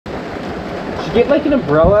should get like an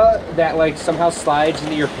umbrella that like somehow slides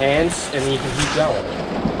into your pants and then you can keep going.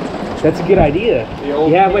 That's a good idea.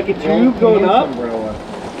 You have like a tube going up umbrella.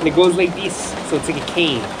 And it goes like this, so it's like a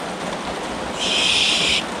cane.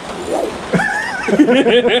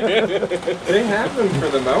 They have them for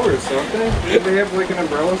the mowers, don't they? They have like an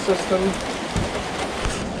umbrella system.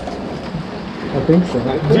 I think so.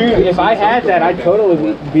 Dude, if I had that, I'd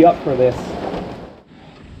totally be up for this.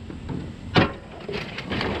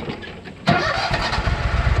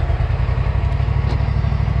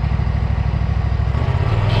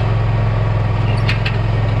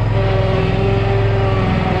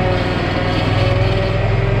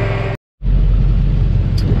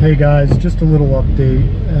 Hey guys, just a little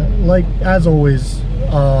update. Like as always,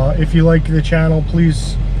 if you like the channel,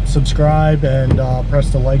 please subscribe and press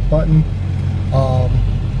the like button.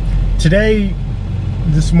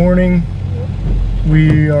 This morning,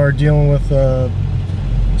 we are dealing with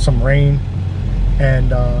some rain,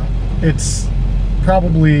 and it's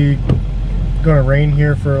probably going to rain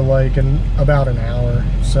here for like about an hour,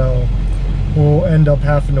 so we'll end up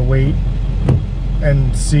having to wait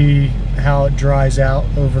and see how it dries out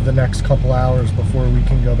over the next couple hours before we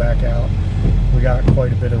can go back out. We got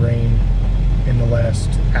quite a bit of rain in the last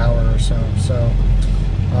hour or so,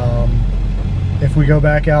 if we go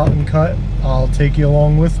back out and cut, I'll take you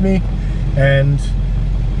along with me, and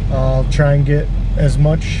I'll try and get as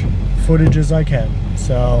much footage as I can,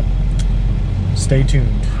 so stay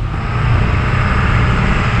tuned.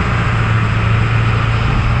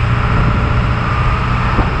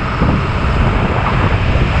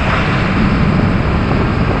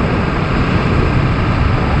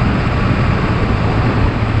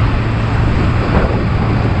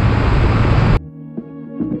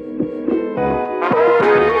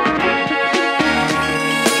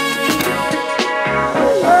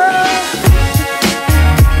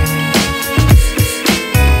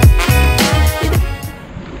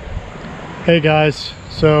 Hey guys,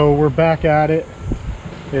 so we're back at it.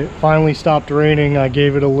 It finally stopped raining. I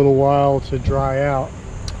gave it a little while to dry out.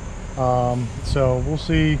 So we'll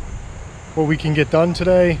see what we can get done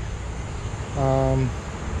today.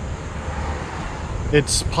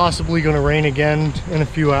 It's possibly going to rain again in a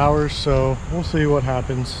few hours, so we'll see what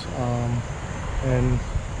happens. And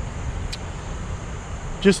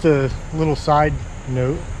just a little side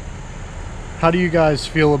note, how do you guys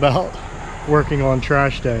feel about working on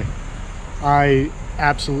trash day? I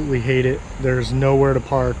absolutely hate it. There's nowhere to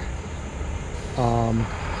park, and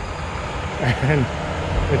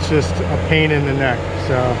it's just a pain in the neck.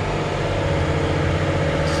 So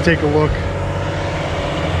let's take a look.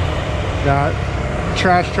 Got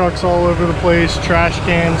trash trucks all over the place, trash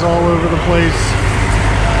cans all over the place.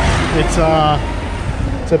 It's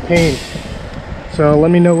a pain. So let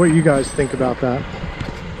me know what you guys think about that.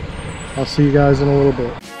 I'll see you guys in a little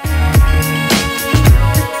bit.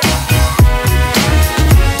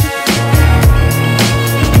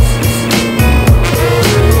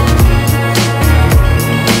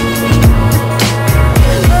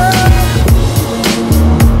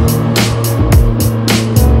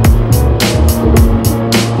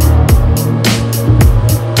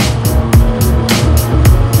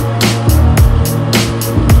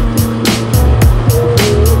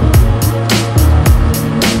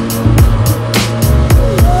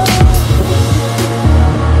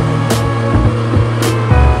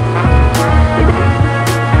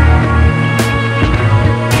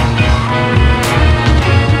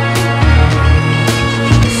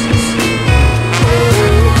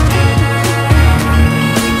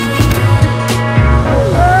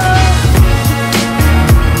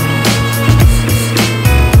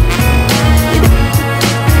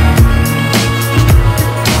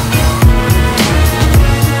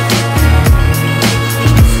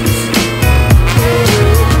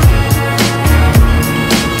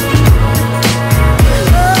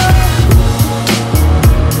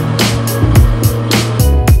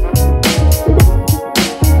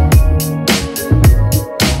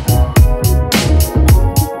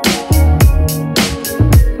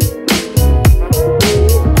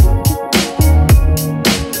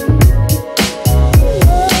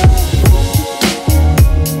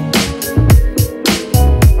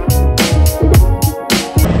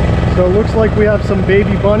 So it looks like we have some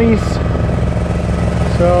baby bunnies.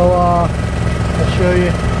 So I'll show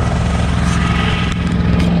you.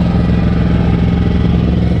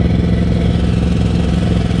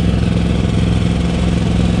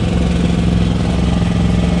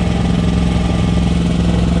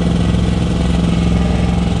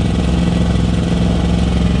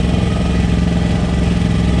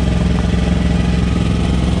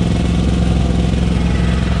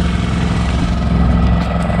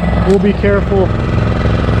 we'll be careful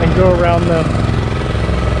and go around them.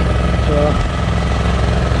 So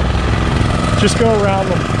just go around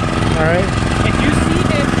them. All right. If you see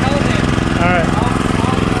him, tell him. All right.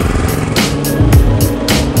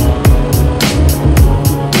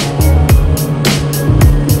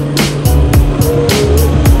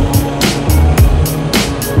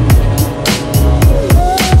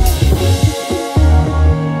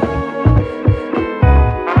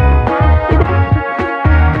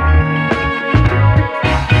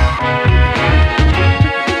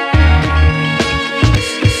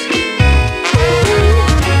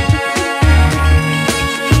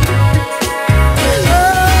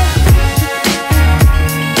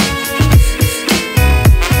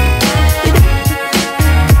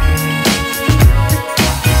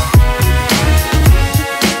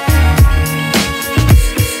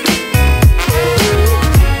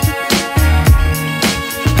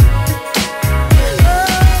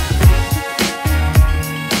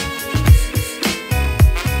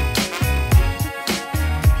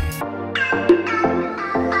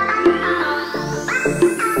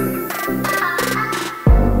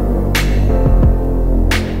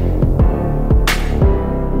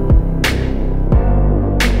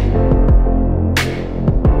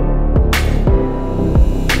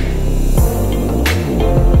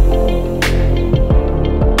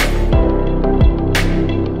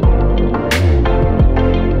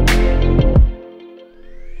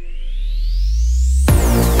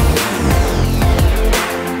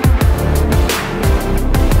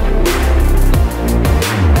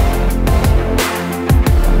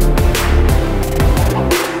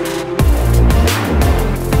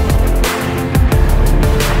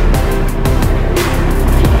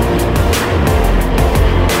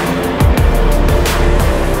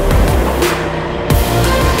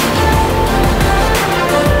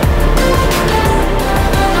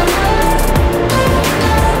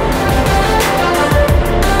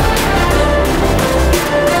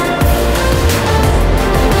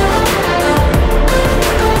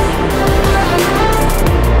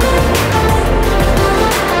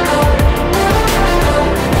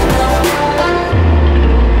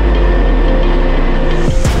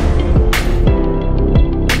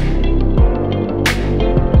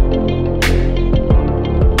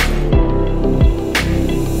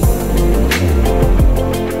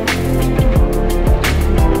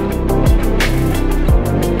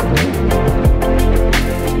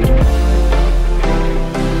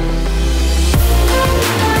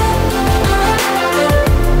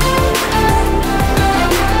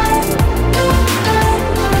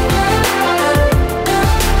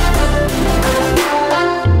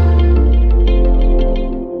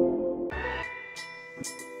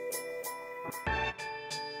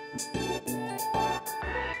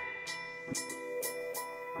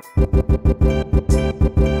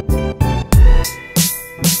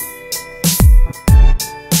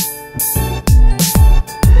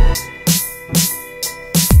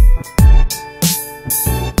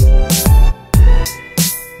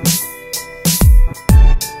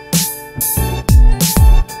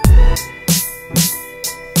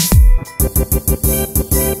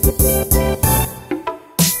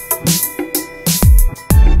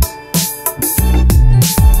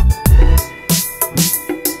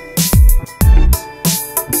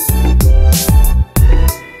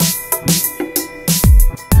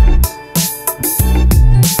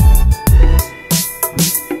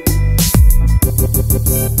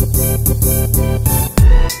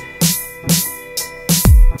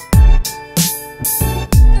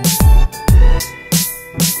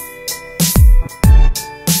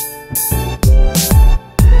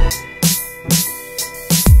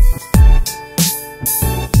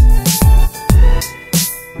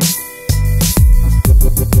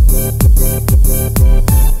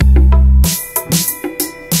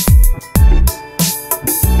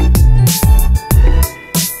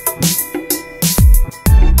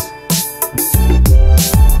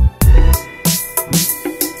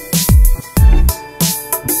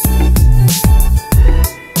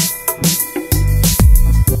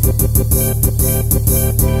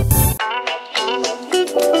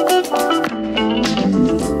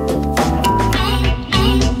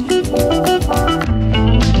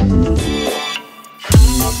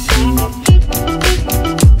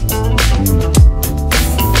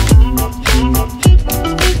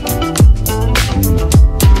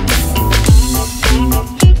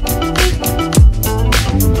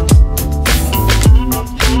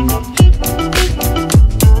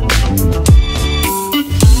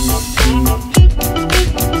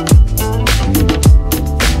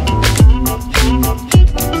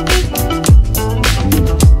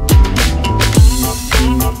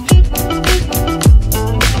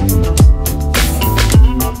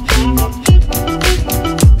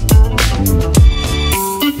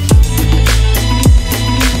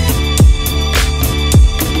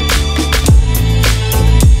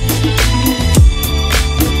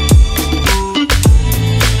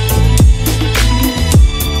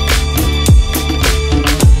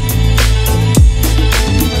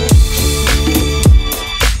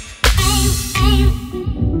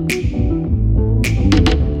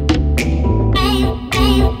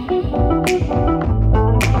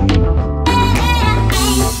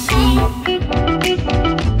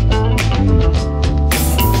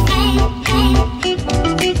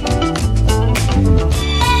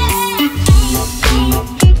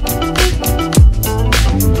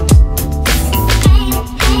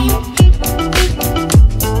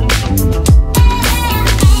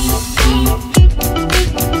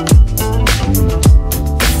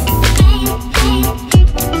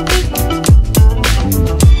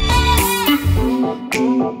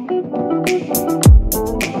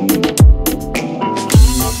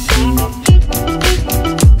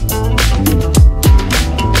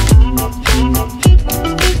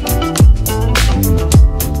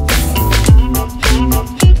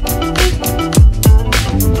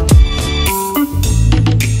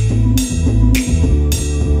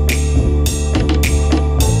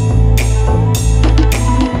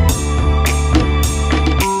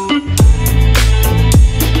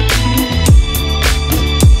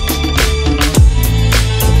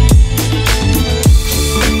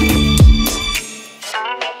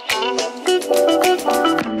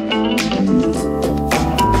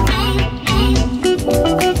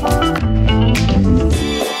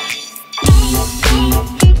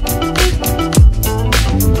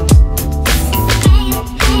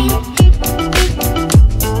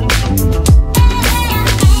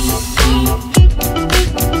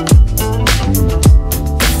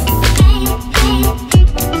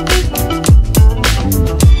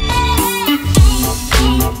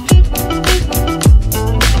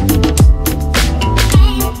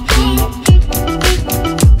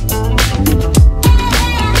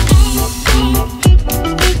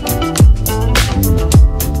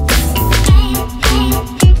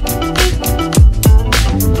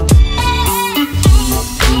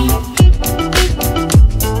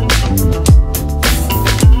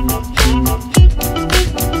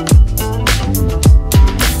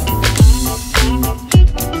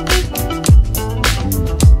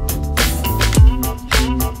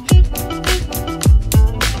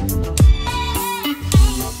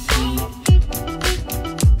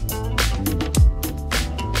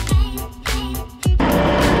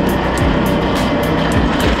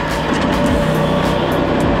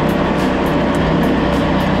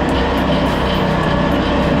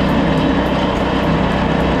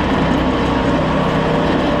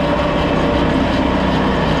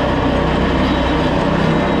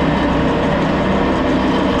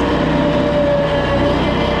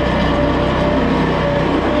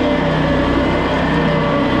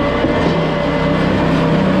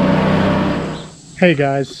 Hey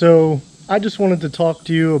guys, so I just wanted to talk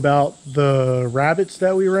to you about the rabbits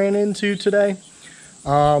that we ran into today.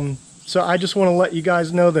 So I just want to let you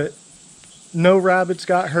guys know that no rabbits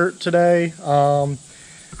got hurt today,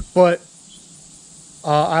 but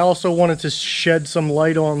I also wanted to shed some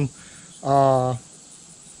light on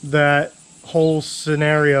that whole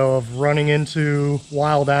scenario of running into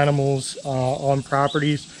wild animals on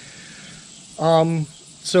properties.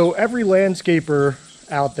 So every landscaper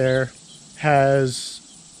out there has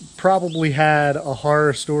probably had a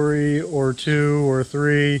horror story or 2 or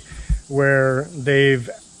 3 where they've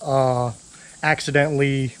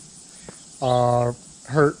accidentally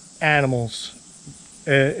hurt animals.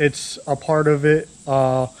 It's a part of it.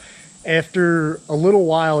 After a little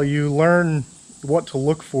while you learn what to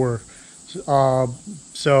look for.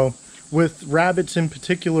 So with rabbits in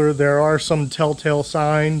particular, there are some telltale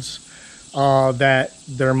signs that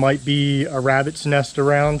there might be a rabbit's nest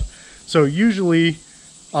around. So usually,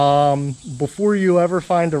 before you ever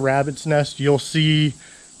find a rabbit's nest, you'll see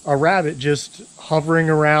a rabbit just hovering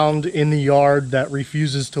around in the yard that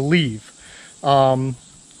refuses to leave. And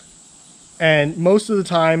most of the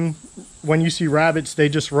time, when you see rabbits, they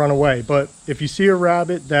just run away. But if you see a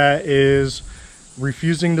rabbit that is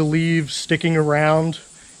refusing to leave, sticking around,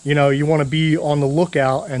 you know, you want to be on the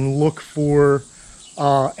lookout and look for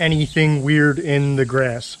anything weird in the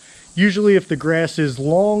grass. Usually if the grass is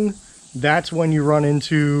long, that's when you run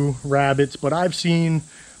into rabbits, but I've seen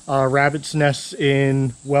rabbits' nests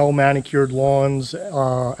in well-manicured lawns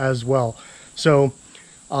as well. So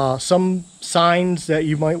some signs that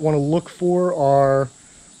you might want to look for are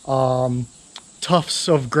tufts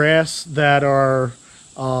of grass that are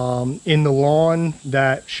in the lawn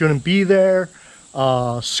that shouldn't be there,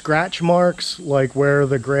 scratch marks like where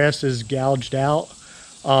the grass is gouged out.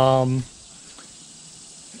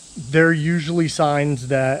 They're usually signs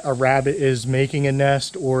that a rabbit is making a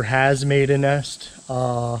nest or has made a nest.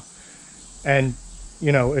 And,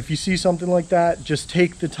 you know, if you see something like that, just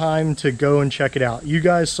take the time to go and check it out. You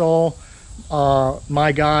guys saw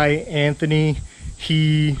my guy, Anthony.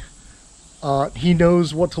 He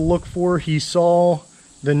knows what to look for. He saw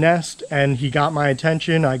the nest and he got my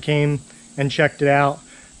attention. I came and checked it out.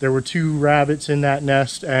 There were 2 rabbits in that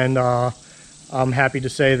nest, and I'm happy to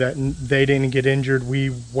say that they didn't get injured. We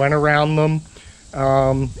went around them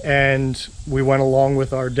and we went along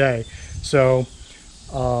with our day. So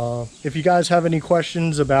if you guys have any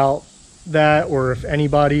questions about that, or if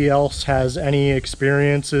anybody else has any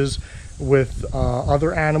experiences with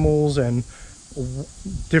other animals and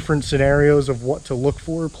different scenarios of what to look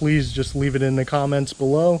for, please just leave it in the comments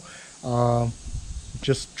below.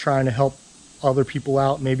 Just trying to help other people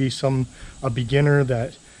out, maybe a beginner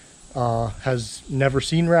that has never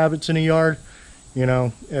seen rabbits in a yard. You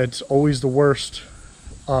know, it's always the worst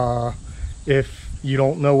if you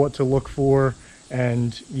don't know what to look for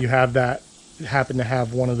and you happen to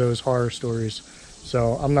have one of those horror stories.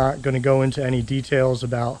 So I'm not going to go into any details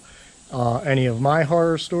about any of my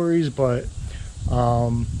horror stories, but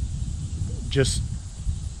just,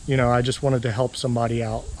 you know, I just wanted to help somebody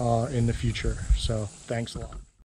out in the future. So thanks a lot.